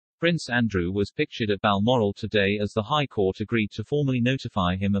Prince Andrew was pictured at Balmoral today as the High Court agreed to formally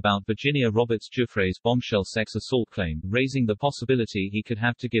notify him about Virginia Roberts Giuffre's bombshell sex assault claim, raising the possibility he could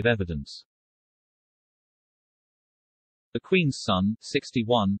have to give evidence. The Queen's son,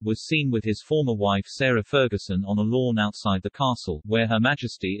 61, was seen with his former wife Sarah Ferguson on a lawn outside the castle, where Her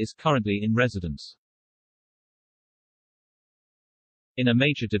Majesty is currently in residence. In a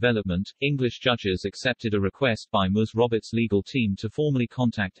major development, English judges accepted a request by Ms Roberts' legal team to formally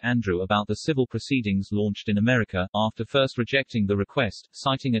contact Andrew about the civil proceedings launched in America, after first rejecting the request,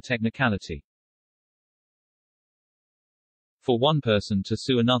 citing a technicality. For one person to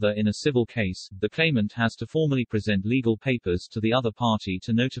sue another in a civil case, the claimant has to formally present legal papers to the other party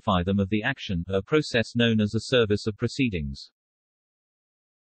to notify them of the action, a process known as a service of proceedings.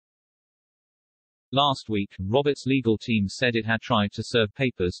 Last week, Roberts' legal team said it had tried to serve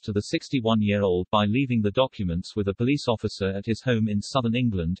papers to the 61-year-old by leaving the documents with a police officer at his home in southern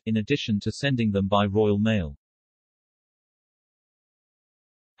England, in addition to sending them by Royal Mail.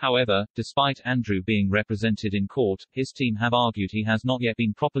 However, despite Andrew being represented in court, his team have argued he has not yet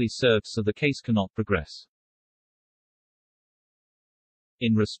been properly served, so the case cannot progress.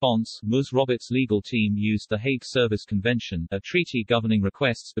 In response, Ms Roberts' legal team used the Hague Service Convention, a treaty governing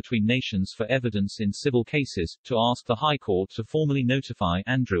requests between nations for evidence in civil cases, to ask the High Court to formally notify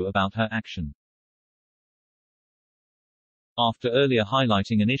Andrew about her action. After earlier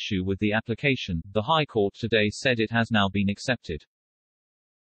highlighting an issue with the application, the High Court today said it has now been accepted.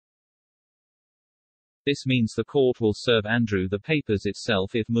 This means the court will serve Andrew the papers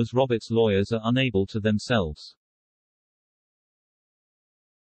itself if Ms Roberts' lawyers are unable to themselves.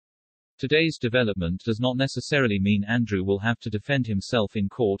 Today's development does not necessarily mean Andrew will have to defend himself in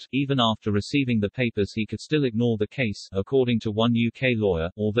court. Even after receiving the papers, he could still ignore the case, according to one UK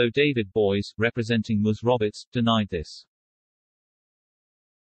lawyer, although David Boies, representing Ms Roberts, denied this.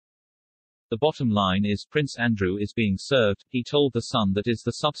 The bottom line is Prince Andrew is being served, he told The Sun. That is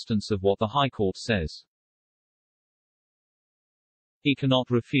the substance of what the High Court says. He cannot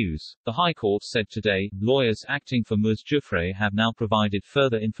refuse. The High Court said today, lawyers acting for Ms Giuffre have now provided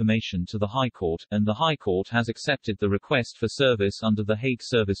further information to the High Court, and the High Court has accepted the request for service under the Hague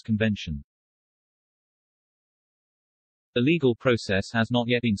Service Convention. The legal process has not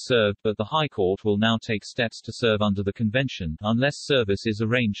yet been served, but the High Court will now take steps to serve under the convention, unless service is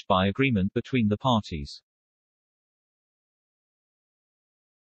arranged by agreement between the parties.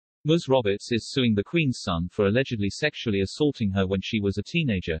 Ms Roberts is suing the Queen's son for allegedly sexually assaulting her when she was a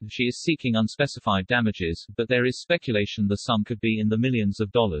teenager. She is seeking unspecified damages, but there is speculation the sum could be in the millions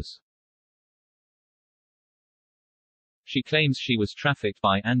of dollars. She claims she was trafficked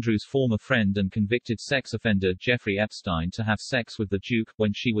by Andrew's former friend and convicted sex offender Jeffrey Epstein to have sex with the Duke,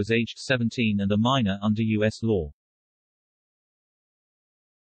 when she was aged 17 and a minor under US law.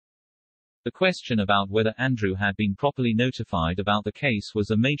 The question about whether Andrew had been properly notified about the case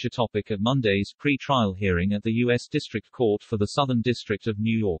was a major topic at Monday's pre-trial hearing at the U.S. District Court for the Southern District of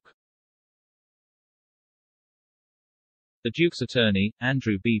New York. The Duke's attorney,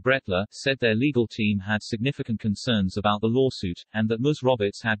 Andrew B Brettler, said their legal team had significant concerns about the lawsuit, and that Ms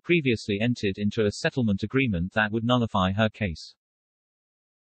Roberts had previously entered into a settlement agreement that would nullify her case.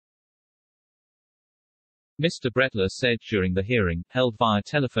 Mr Brettler said during the hearing, held via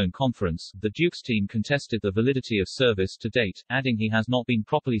telephone conference, the Duke's team contested the validity of service to date, adding he has not been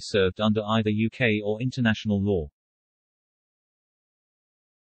properly served under either UK or international law.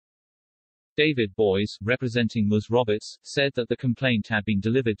 David Boies, representing Ms Roberts, said that the complaint had been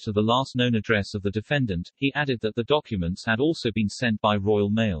delivered to the last known address of the defendant. He added that the documents had also been sent by Royal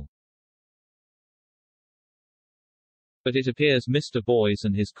Mail. But it appears Mr Boies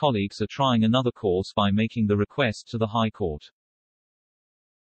and his colleagues are trying another course by making the request to the High Court.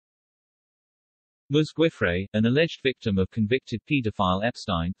 Ms Giuffre, an alleged victim of convicted paedophile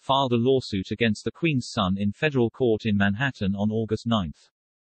Epstein, filed a lawsuit against the Queen's son in federal court in Manhattan on August 9.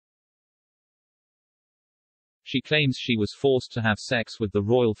 She claims she was forced to have sex with the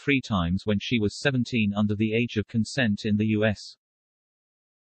royal 3 times when she was 17 under the age of consent in the US.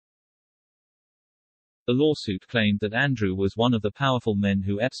 The lawsuit claimed that Andrew was one of the powerful men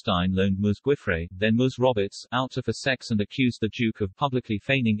who Epstein loaned Ms Giuffre, then Ms Roberts, out to for sex, and accused the Duke of publicly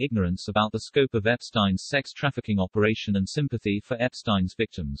feigning ignorance about the scope of Epstein's sex trafficking operation and sympathy for Epstein's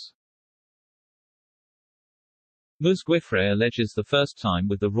victims. Ms Giuffre alleges the first time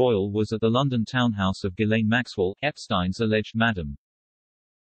with the royal was at the London townhouse of Ghislaine Maxwell, Epstein's alleged madam.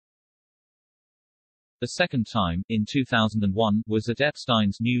 The second time, in 2001, was at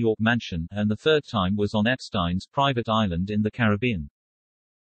Epstein's New York mansion, and the third time was on Epstein's private island in the Caribbean.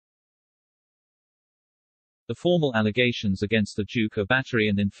 The formal allegations against the Duke are battery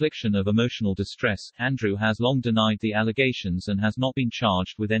and infliction of emotional distress. Andrew has long denied the allegations and has not been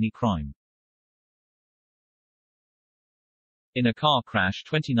charged with any crime. In a car crash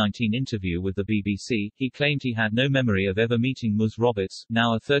 2019 interview with the BBC, he claimed he had no memory of ever meeting Ms Roberts,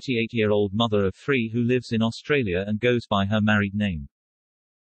 now a 38-year-old mother of 3 who lives in Australia and goes by her married name.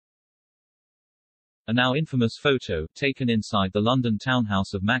 A now infamous photo, taken inside the London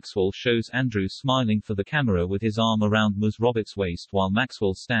townhouse of Maxwell, shows Andrew smiling for the camera with his arm around Ms Roberts' waist while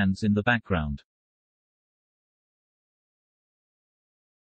Maxwell stands in the background.